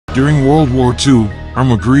During World War II,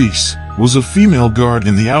 Irma Grese was a female guard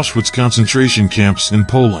in the Auschwitz concentration camps in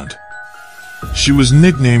Poland. She was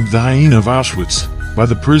nicknamed the Hyena of Auschwitz by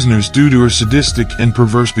the prisoners due to her sadistic and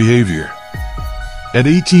perverse behavior. At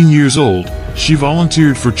 18 years old, she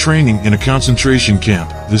volunteered for training in a concentration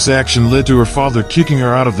camp. This action led to her father kicking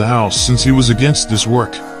her out of the house since he was against this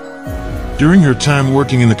work. During her time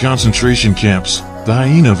working in the concentration camps, the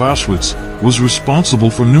Hyena of Auschwitz was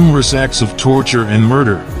responsible for numerous acts of torture and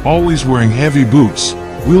murder, always wearing heavy boots,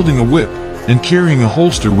 wielding a whip, and carrying a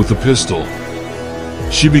holster with a pistol.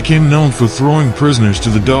 She became known for throwing prisoners to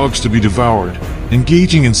the dogs to be devoured,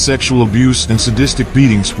 engaging in sexual abuse and sadistic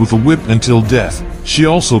beatings with a whip until death. She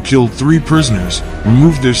also killed 3 prisoners,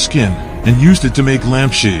 removed their skin, and used it to make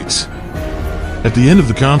lampshades. At the end of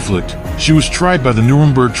the conflict, she was tried by the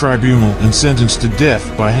Nuremberg Tribunal and sentenced to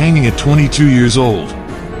death by hanging at 22 years old.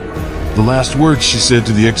 The last words she said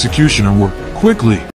to the executioner were, "Quickly!"